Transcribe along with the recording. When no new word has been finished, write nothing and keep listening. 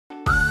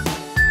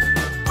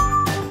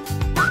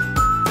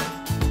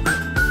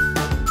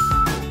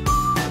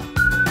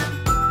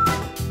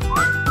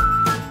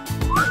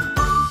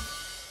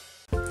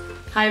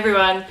Hi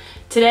everyone,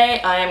 today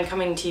I am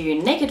coming to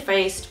you naked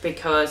faced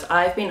because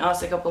I've been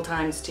asked a couple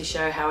times to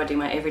show how I do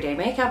my everyday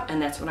makeup,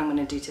 and that's what I'm going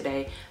to do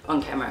today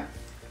on camera.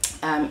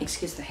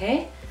 Excuse the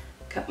hair,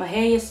 cut my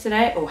hair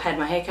yesterday, or had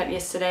my hair cut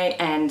yesterday,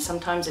 and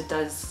sometimes it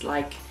does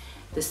like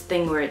this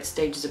thing where it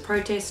stages a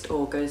protest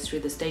or goes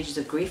through the stages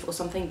of grief or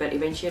something, but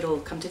eventually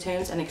it'll come to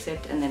terms and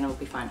accept, and then it'll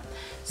be fine.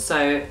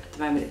 So at the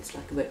moment it's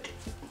like a bit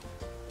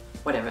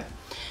whatever.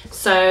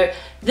 So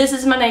this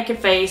is my naked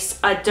face.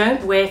 I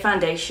don't wear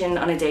foundation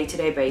on a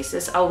day-to-day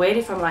basis. I'll wear it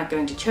if I'm like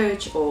going to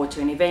church or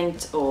to an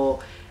event, or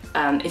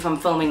if I'm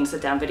filming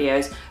sit-down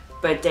videos,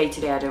 but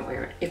day-to-day I don't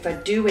wear it. If I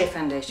do wear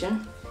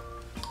foundation,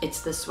 it's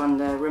this one,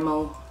 the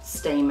Rimmel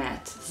Stay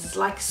Matte. This is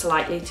like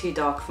slightly too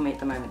dark for me at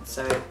the moment,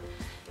 so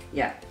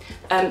yeah.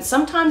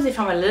 Sometimes if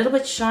I'm a little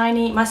bit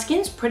shiny, my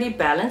skin's pretty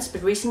balanced,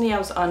 but recently I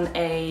was on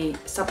a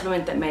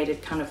supplement that made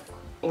it kind of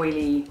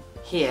oily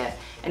here,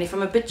 and if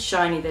I'm a bit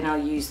shiny then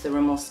I'll use the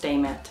Rimmel Stay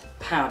Matte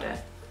powder,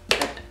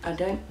 but I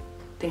don't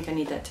think I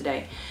need that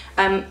today.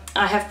 I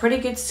have pretty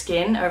good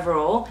skin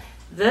overall.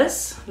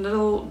 This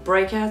little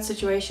breakout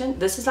situation,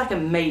 this is like a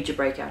major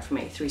breakout for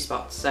me, 3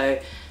 spots, so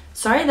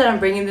sorry that I'm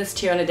bringing this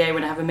to you on a day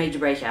when I have a major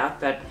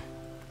breakout, but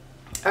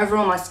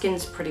overall my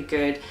skin's pretty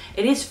good.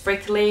 It is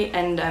frickly,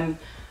 and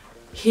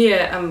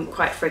here I'm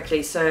quite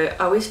frickly, so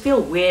I always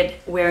feel weird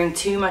wearing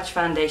too much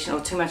foundation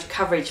or too much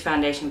coverage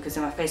foundation, because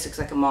then my face looks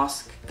like a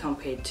mask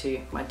compared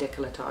to my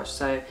décolletage.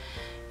 So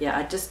yeah,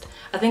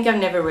 I think I've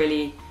never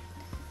really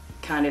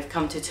kind of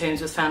come to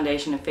terms with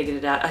foundation and figured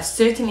it out. I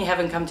certainly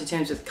haven't come to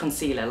terms with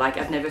concealer. Like,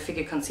 I've never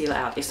figured concealer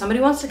out. If somebody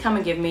wants to come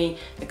and give me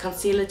a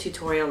concealer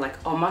tutorial like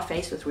on my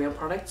face with real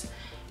products,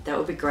 that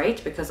would be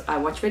great, because I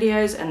watch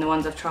videos and the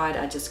ones I've tried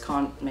I just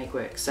can't make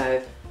work.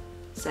 So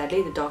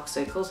sadly, the dark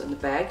circles and the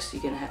bags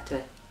you're gonna have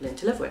to learn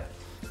to live with.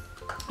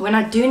 When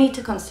I do need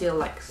to conceal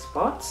like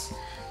spots,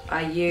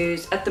 I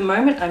use, at the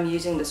moment I'm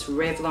using this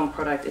Revlon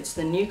product. It's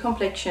the New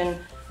Complexion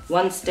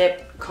One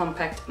Step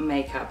Compact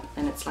Makeup,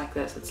 and it's like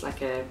this. It's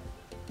like a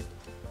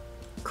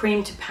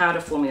cream to powder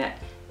formula.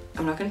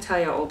 I'm not going to tell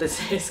you how old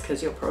this is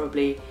because you'll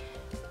probably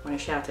want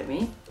to shout at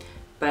me,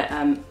 but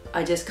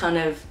I just kind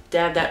of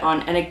dab that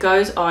on, and it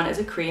goes on as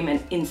a cream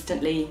and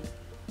instantly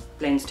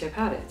blends to a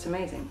powder. It's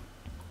amazing.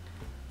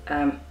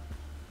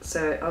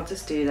 So I'll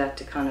just do that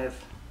to kind of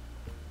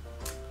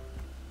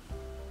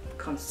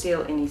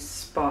conceal any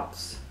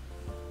spots.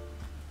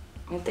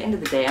 At the end of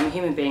the day, I'm a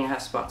human being, I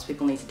have spots,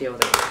 people need to deal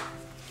with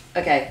it.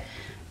 Okay,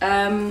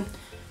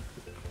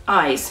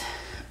 eyes.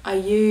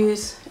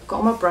 I've got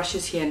all my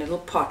brushes here in a little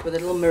pot with a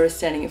little mirror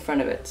standing in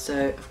front of it,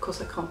 so of course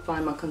I can't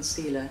find my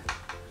concealer.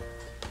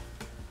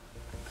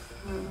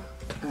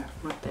 Oh,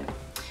 right there.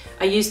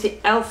 I use the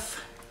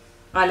e.l.f.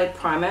 eyelid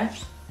primer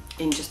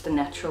in just the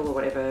natural or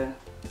whatever.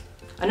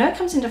 I know it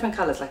comes in different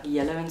colours like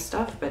yellow and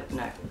stuff, but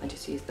no, I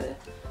just use the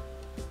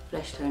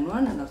flesh tone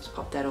one, and I'll just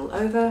pop that all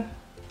over.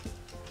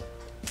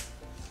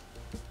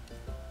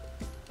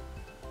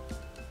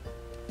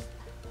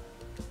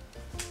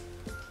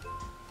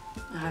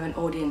 I have an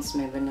audience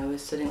member now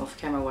who's sitting off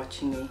camera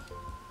watching me.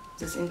 Is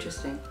this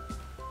interesting?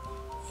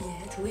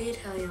 Yeah, it's weird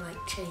how you like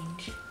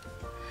change.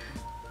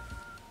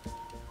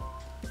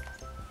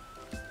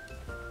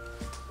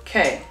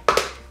 Okay,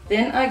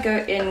 then I go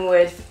in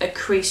with a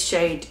crease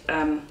shade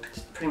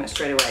pretty much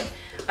straight away.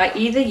 I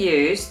either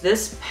use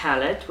this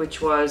palette,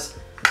 which was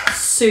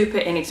super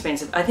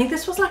inexpensive. I think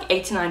this was like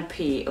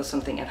 89p or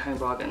something at Home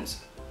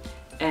Bargains.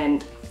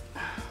 And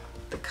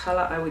the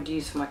color I would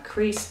use for my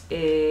crease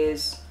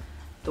is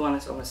the one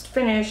that's almost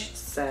finished,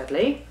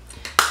 sadly.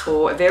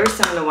 Or a very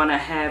similar one I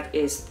have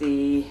is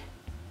the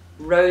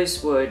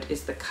Rosewood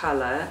is the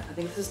color. I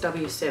think this is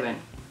W7.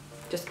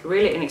 Just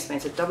really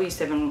inexpensive.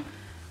 W7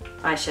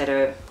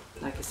 eyeshadow.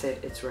 Like I said,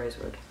 it's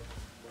Rosewood.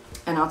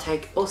 And I'll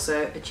take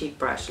also a cheap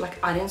brush.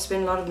 Like, I didn't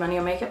spend a lot of money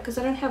on makeup because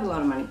I don't have a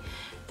lot of money.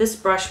 This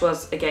brush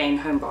was, again,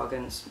 Home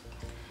Bargains.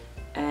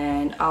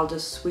 And I'll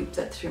just sweep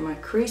that through my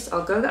crease.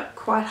 I'll go up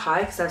quite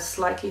high because I have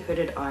slightly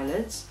hooded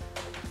eyelids.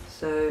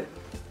 So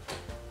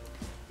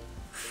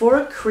for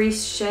a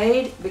crease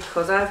shade,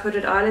 because I have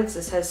hooded eyelids,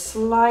 this has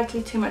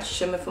slightly too much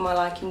shimmer for my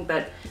liking,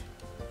 but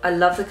I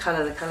love the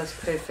color. The color's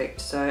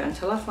perfect. So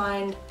until I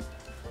find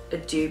a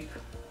dupe,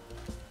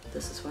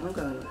 this is what I'm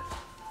going with.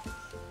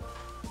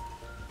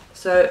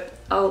 So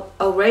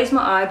I'll raise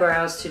my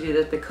eyebrows to do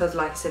this because,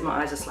 like I said,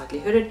 my eyes are slightly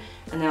hooded,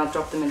 and then I'll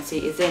drop them and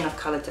see is there enough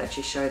color to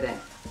actually show them.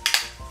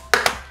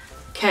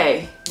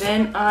 Okay,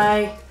 then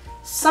I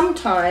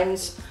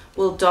sometimes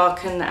will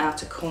darken the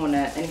outer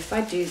corner, and if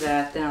I do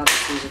that, then I'll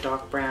just use a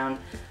dark brown.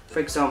 For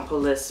example,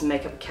 this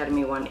Makeup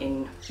Academy one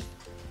in,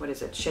 what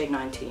is it, shade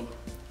 19.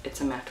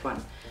 It's a matte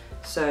one.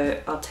 So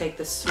I'll take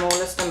the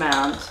smallest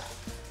amount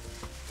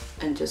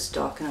and just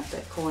darken up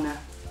that corner.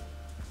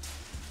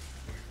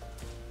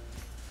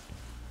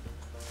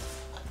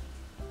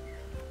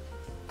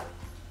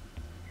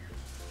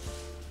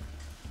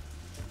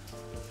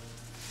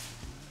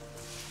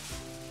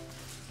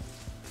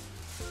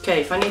 Okay,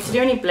 if I need to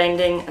do any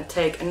blending, I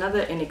take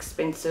another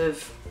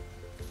inexpensive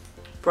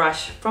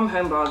brush from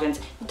Home Bargains.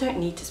 You don't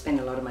need to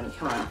spend a lot of money,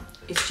 come on.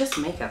 It's just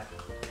makeup.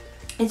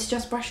 It's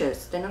just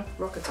brushes, they're not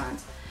rocket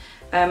science.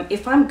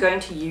 If I'm going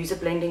to use a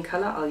blending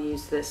color, I'll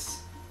use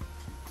this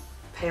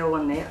pale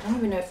one there. I don't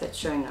even know if that's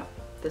showing up.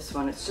 This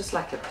one, it's just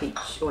like a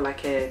peach or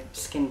like a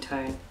skin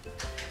tone.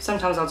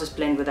 Sometimes I'll just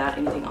blend without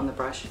anything on the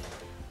brush,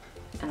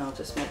 and I'll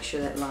just make sure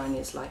that line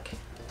is like,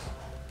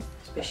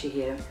 especially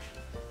here,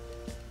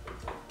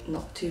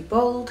 not too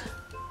bold.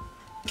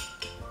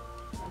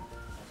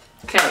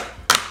 Okay.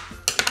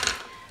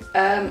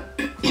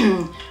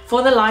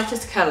 For the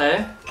lightest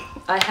color,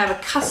 I have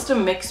a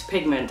custom mix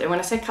pigment, and when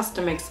I say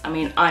custom mix, I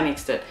mean I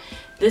mixed it.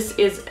 This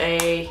is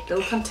a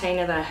little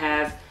container that I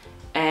have,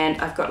 and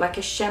I've got like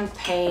a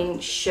champagne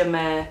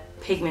shimmer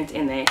pigment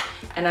in there,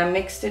 and I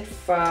mixed it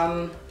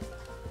from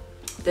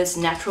this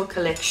Natural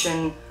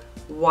Collection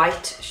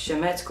white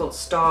shimmer. It's called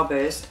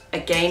Starburst,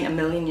 again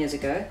 1,000,000 years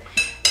ago,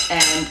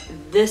 and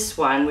this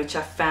one which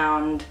I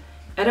found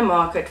at a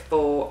market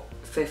for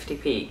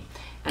 50p,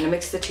 and I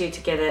mixed the two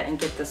together and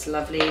get this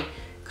lovely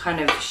kind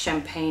of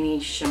champagne-y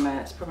shimmer.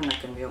 It's probably not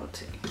going to be able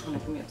to, I'm not going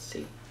to be able to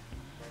see,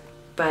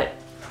 but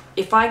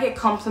if I get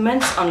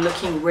compliments on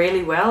looking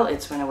really well,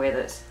 it's when I wear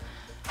this,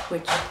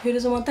 which who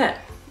doesn't want that?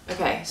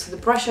 Okay, so the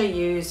brush I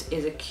use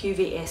is a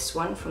QVS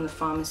one from the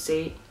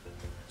pharmacy,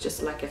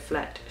 just like a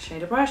flat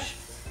shader brush,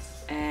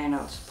 and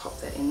I'll just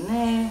pop that in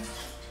there,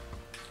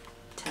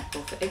 tap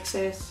off the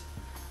excess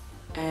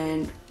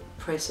and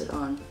press it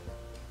on.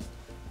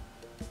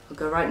 I'll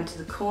go right into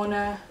the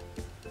corner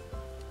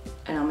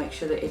and I'll make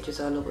sure the edges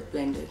are a little bit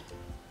blended.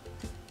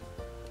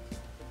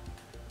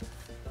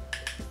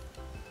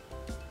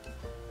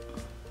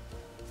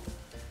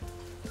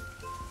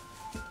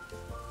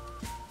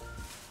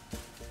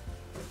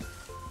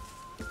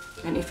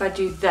 And if I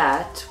do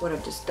that, what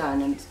I've just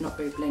done, and it's not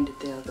very blended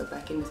there, I'll go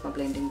back in with my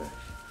blending brush.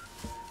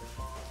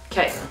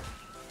 Okay,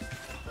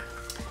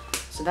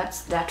 so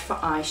that's that for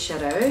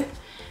eyeshadow.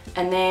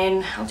 And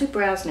then I'll do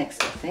brows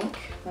next, I think.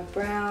 My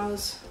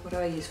brows, what do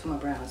I use for my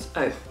brows?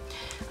 Oh,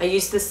 I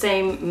use the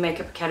same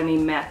Makeup Academy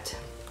matte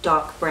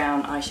dark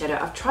brown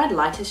eyeshadow. I've tried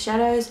lighter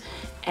shadows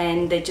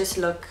and they just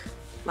look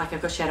like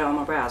I've got shadow on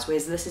my brows,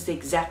 whereas this is the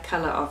exact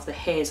color of the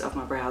hairs of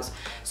my brows.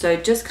 So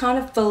it just kind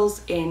of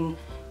fills in.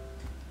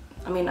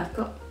 I mean, I've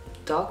got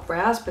dark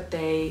brows, but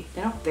they're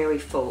not very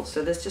full,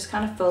 so this just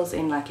kind of fills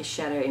in like a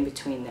shadow in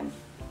between them.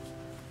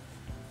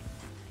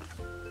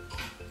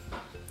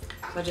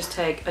 So I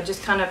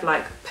just kind of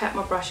like pat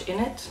my brush in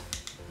it,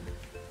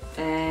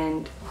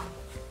 and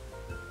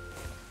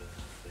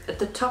at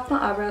the top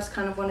my eyebrows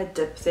kind of want to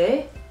dip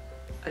there.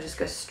 I just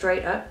go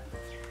straight up.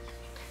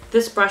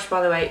 This brush,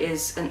 by the way,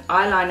 is an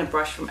eyeliner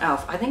brush from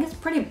e.l.f. I think it's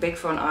pretty big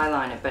for an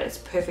eyeliner, but it's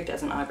perfect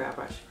as an eyebrow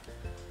brush.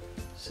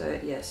 So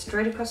yeah,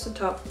 straight across the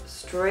top,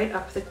 straight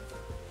up the,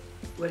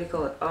 what do you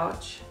call it,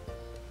 arch.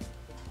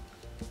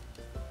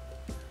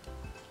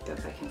 Go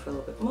back in for a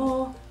little bit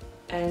more,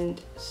 and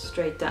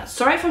straight down.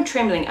 Sorry if I'm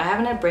trembling, I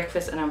haven't had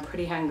breakfast and I'm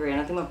pretty hungry and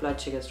I think my blood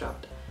sugar's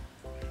dropped.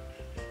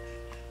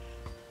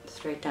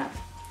 Straight down.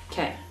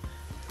 Okay.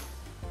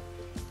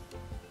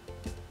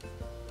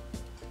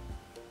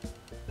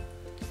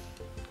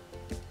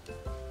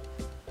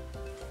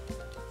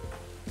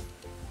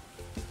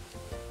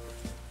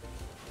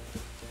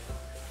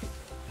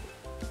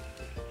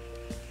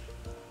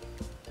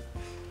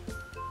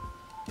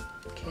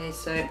 Okay,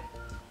 so you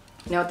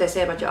know what they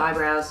say about your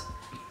eyebrows?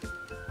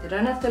 They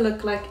don't have to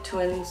look like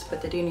twins,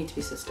 but they do need to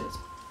be sisters.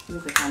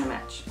 Move the kind of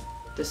match.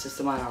 This is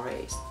the one I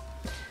raised.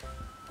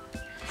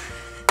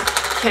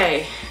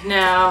 Okay,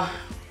 now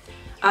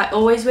I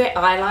always wear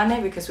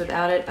eyeliner because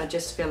without it I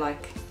just feel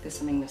like there's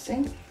something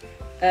missing.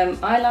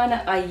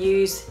 Eyeliner, I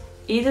use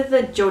either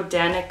the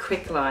Jordana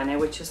Quick Liner,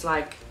 which is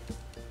like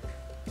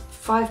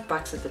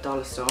 $5 at the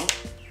dollar store,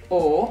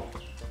 or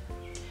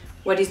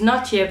what is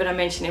not here but I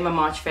mentioned in my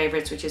March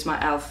favorites, which is my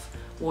e.l.f.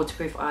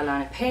 waterproof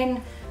eyeliner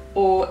pen.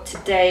 Or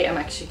today I'm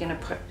actually going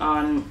to put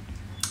on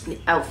the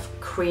e.l.f.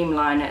 cream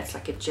liner. It's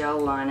like a gel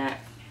liner,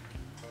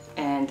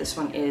 and this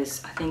one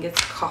is, I think it's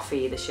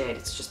coffee, the shade,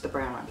 it's just the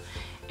brown one.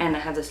 And I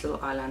have this little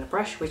eyeliner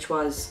brush which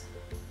was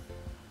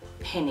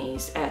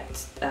pennies at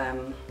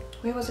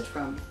where was it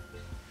from?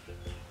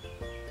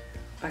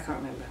 I can't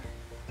remember.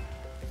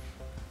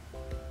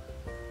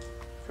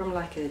 From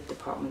like a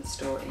department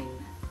store in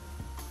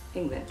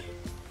England.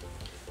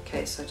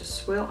 Okay, so I just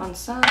swirl on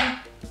side,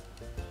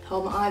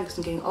 hold my eye because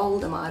I'm getting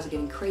old and my eyes are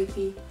getting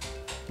crepey,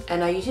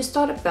 and I usually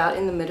start about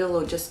in the middle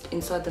or just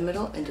inside the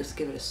middle and just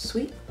give it a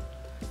sweep,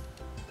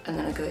 and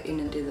then I go in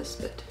and do this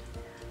bit.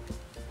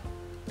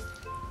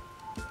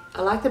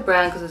 I like the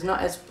brown because it's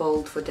not as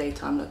bold for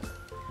daytime look.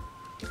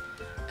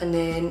 And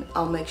then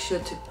I'll make sure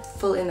to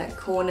fill in that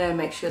corner and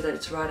make sure that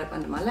it's right up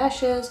under my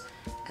lashes,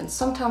 and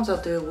sometimes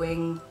I'll do a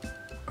wing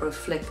or a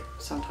flick,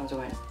 sometimes I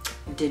won't.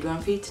 I did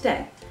one for you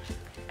today.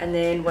 And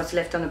then what's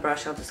left on the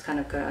brush I'll just kind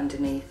of go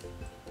underneath.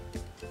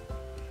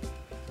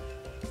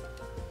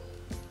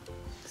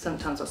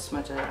 Sometimes I'll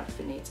smudge it out if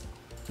it needs.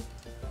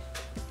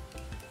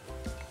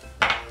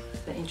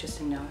 Is that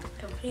interesting now?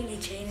 Completely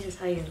changes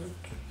how you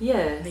look.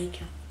 Yeah.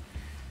 Makeup.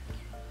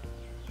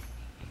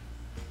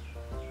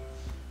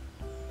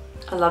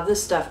 I love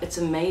this stuff, it's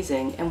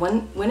amazing. And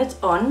when it's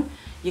on,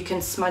 you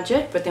can smudge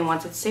it, but then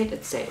once it's set,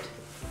 it's set.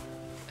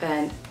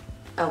 And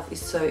e.l.f. is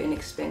so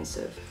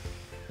inexpensive.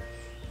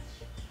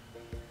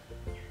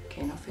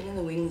 Okay, not feeling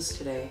the wings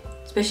today.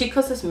 Especially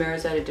because this mirror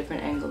is at a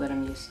different angle that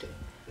I'm used to.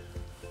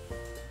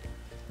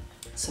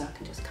 So I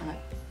can just kind of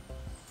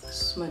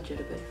smudge it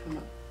a bit if I'm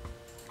not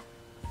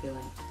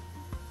feeling.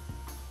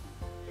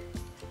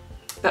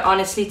 But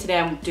honestly, today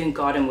I'm doing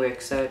garden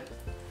work, so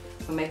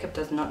my makeup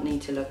does not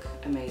need to look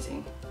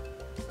amazing.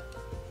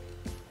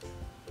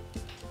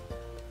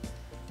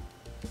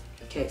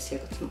 Okay, so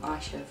I've got some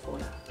eyeshadow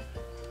fallout.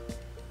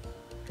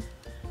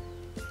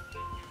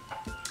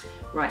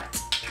 Right,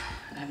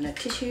 I have no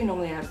tissue.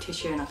 Normally I have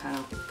tissue and I kind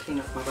of clean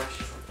off my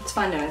brush. It's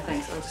fine though,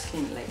 thanks, I'll just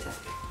clean it later.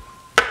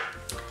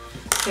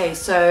 Okay,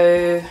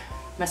 so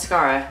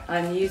mascara.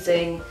 I'm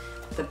using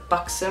the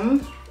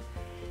Buxom.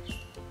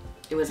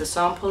 It was a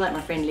sample that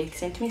my friend Leith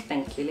sent to me.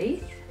 Thank you,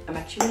 Leith. I'm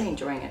actually really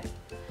enjoying it.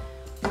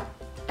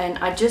 And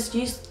I just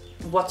used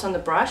what's on the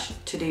brush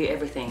to do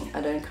everything.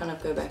 I don't kind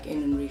of go back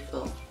in and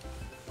refill.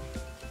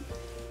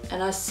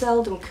 And I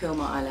seldom curl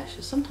my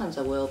eyelashes. Sometimes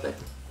I will, but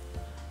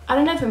I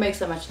don't know if it makes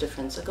that much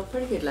difference. I've got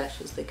pretty good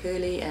lashes. They're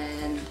curly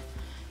and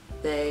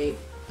they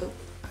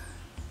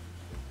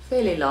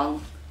fairly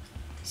long.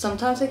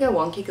 Sometimes they go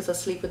wonky because I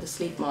sleep with the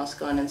sleep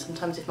mask on, and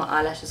sometimes if my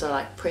eyelashes are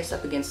like pressed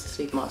up against the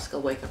sleep mask,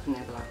 I'll wake up and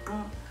they'll be like,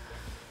 oh.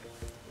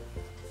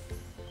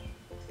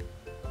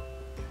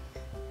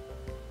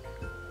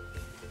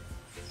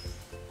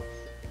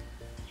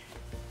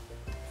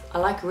 I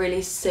like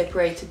really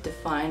separated,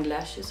 defined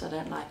lashes. I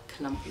don't like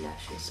clumpy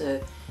lashes.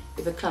 So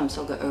if it clumps,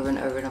 I'll go over and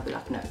over and I'll be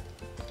like, no.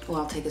 Or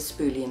I'll take a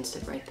spoolie and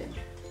separate them.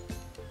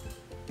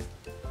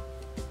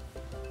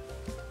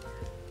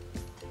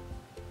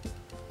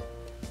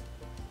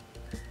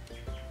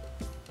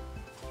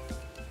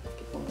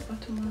 Get all the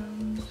bottom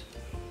ones.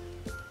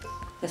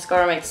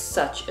 Mascara makes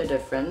such a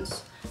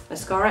difference.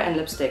 Mascara and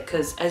lipstick,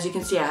 because as you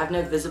can see, I have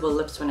no visible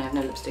lips when I have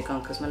no lipstick on,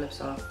 because my lips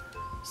are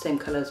the same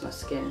color as my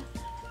skin.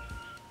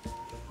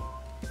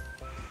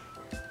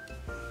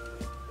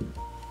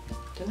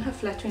 I don't know how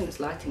flattering this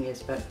lighting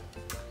is, but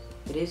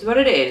it is what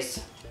it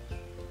is.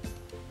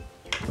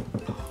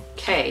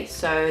 Okay,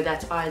 so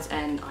that's eyes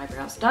and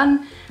eyebrows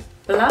done.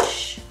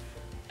 Blush.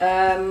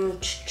 Oh,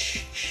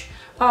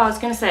 I was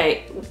gonna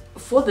say,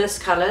 for this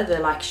color, the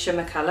like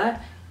shimmer color,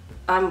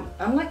 I'm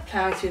like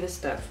plowing through this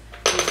stuff.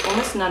 There's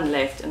almost none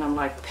left, and I'm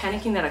like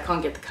panicking that I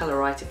can't get the color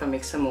right if I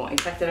mix some more. In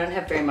fact, I don't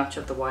have very much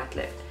of the white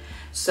left.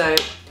 So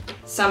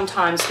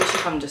sometimes, especially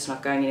if I'm just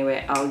not going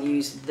anywhere, I'll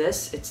use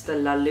this. It's the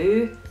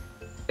Lalu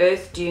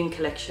Earth Dune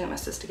collection that my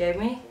sister gave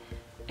me,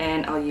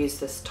 and I'll use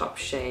this top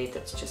shade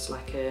that's just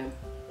like a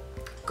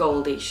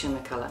goldy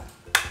shimmer color.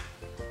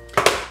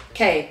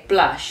 Okay,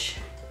 blush.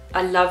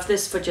 I love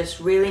this for just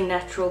really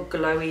natural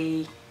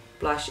glowy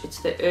blush. It's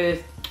the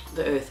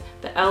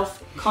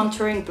e.l.f.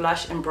 contouring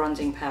blush and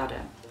bronzing powder.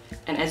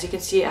 And as you can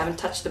see, I haven't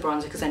touched the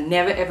bronzer because I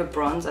never ever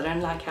bronze. I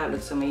don't like how it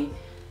looks on me.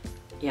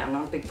 Yeah, I'm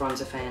not a big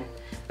bronzer fan.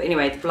 But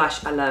anyway, the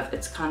blush I love.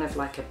 It's kind of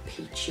like a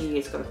peachy,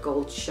 it's got a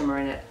gold shimmer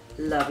in it.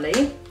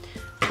 Lovely.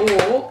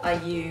 Or I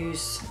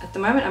use, at the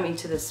moment I'm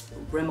into this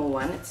Rimmel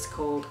one, it's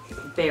called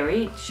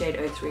Berry, shade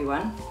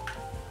 031.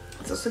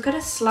 It's also got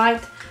a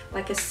slight,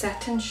 like a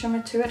satin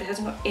shimmer to it. It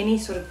hasn't got any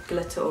sort of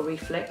glitter or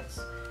reflex.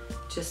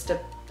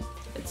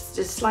 It's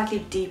just slightly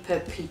deeper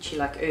peachy,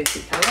 like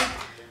earthy color.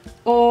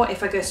 Or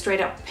if I go straight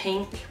up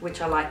pink,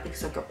 which I like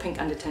because I've got pink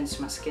undertones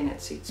to my skin,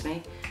 it suits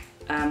me.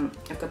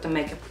 I've got the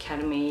Makeup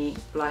Academy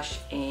blush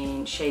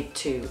in shade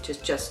 2, which is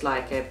just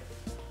like a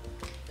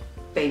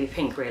baby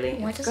pink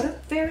really. It's got a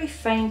very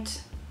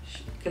faint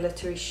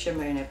glittery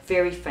shimmer in it,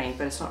 very faint,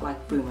 but it's not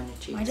like boom on your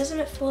cheeks. Why doesn't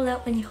it fall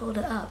out when you hold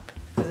it up?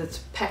 Because it's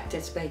packed,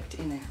 it's baked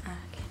in there. Ah,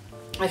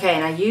 okay. Okay,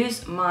 and I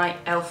use my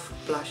e.l.f.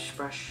 blush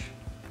brush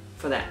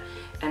for that,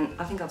 and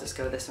I think I'll just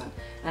go with this one.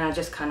 And I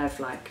just kind of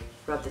like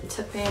rub the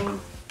tip in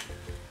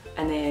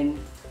and then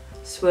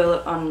swirl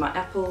it on my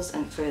apples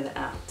and further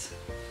out.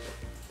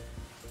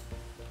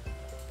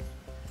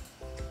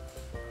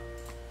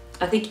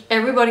 I think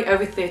everybody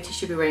over 30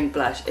 should be wearing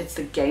blush. It's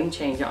the game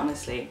changer,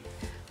 honestly.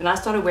 When I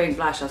started wearing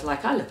blush, I was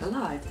like, I look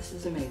alive, this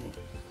is amazing.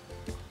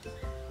 I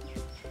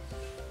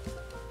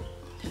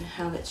don't know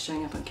how that's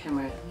showing up on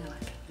camera. I'm gonna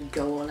like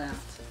go all out.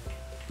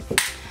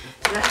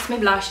 So that's my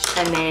blush,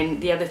 and then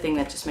the other thing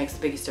that just makes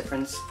the biggest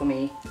difference for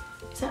me,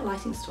 is that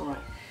lighting still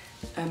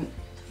right?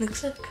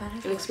 Looks like kind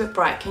of. It looks a bit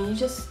bright. Can you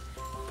just,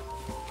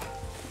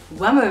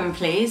 one moment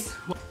please.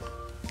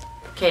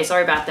 Okay,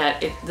 sorry about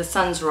that. The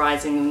sun's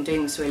rising. I'm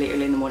doing this really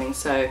early in the morning,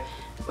 so,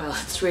 well,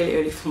 it's really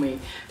early for me.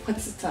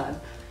 What's the time?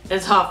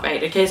 It's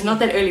 8:30. Okay, it's not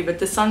that early, but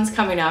the sun's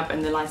coming up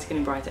and the light's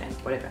getting brighter and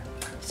whatever.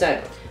 So,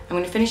 I'm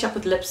going to finish up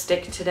with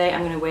lipstick. Today I'm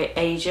going to wear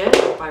Asia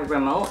by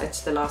Rimmel.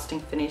 It's the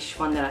lasting finish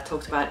one that I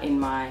talked about in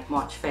my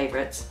March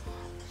favorites.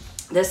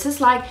 This is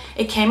like,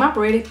 it came up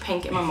really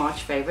pink in my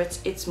March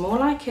favorites. It's more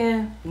like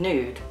a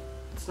nude.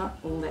 It's not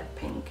all that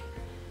pink.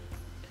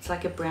 It's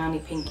like a brownie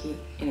pinky.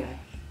 Anyway.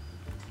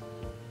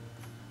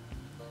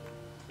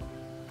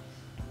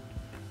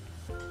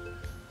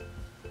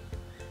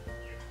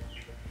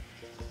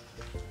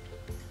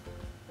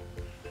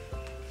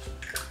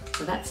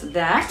 So that's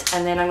that,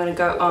 and then I'm going to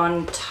go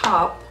on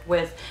top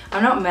with,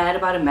 I'm not mad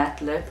about a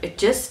matte lip, it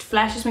just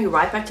flashes me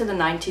right back to the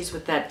 90s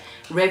with that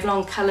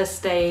Revlon Color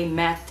Stay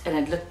matte, and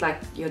it looked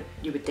like you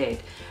were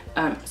dead.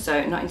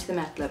 So not into the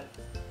matte lip.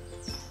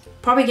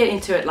 Probably get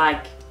into it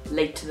like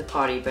late to the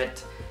party,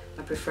 but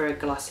I prefer a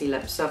glossy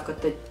lip. So I've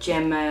got the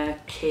Gemma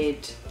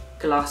Kid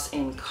Gloss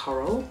in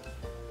Coral,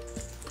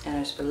 and I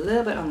just put a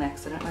little bit on that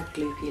because I don't like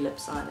gloopy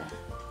lips either.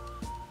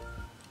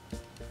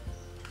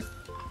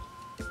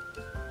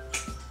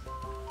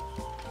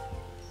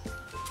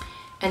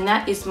 And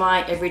that is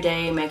my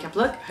everyday makeup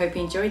look. Hope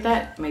you enjoyed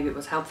that. Maybe it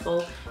was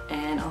helpful,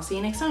 and I'll see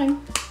you next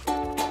time.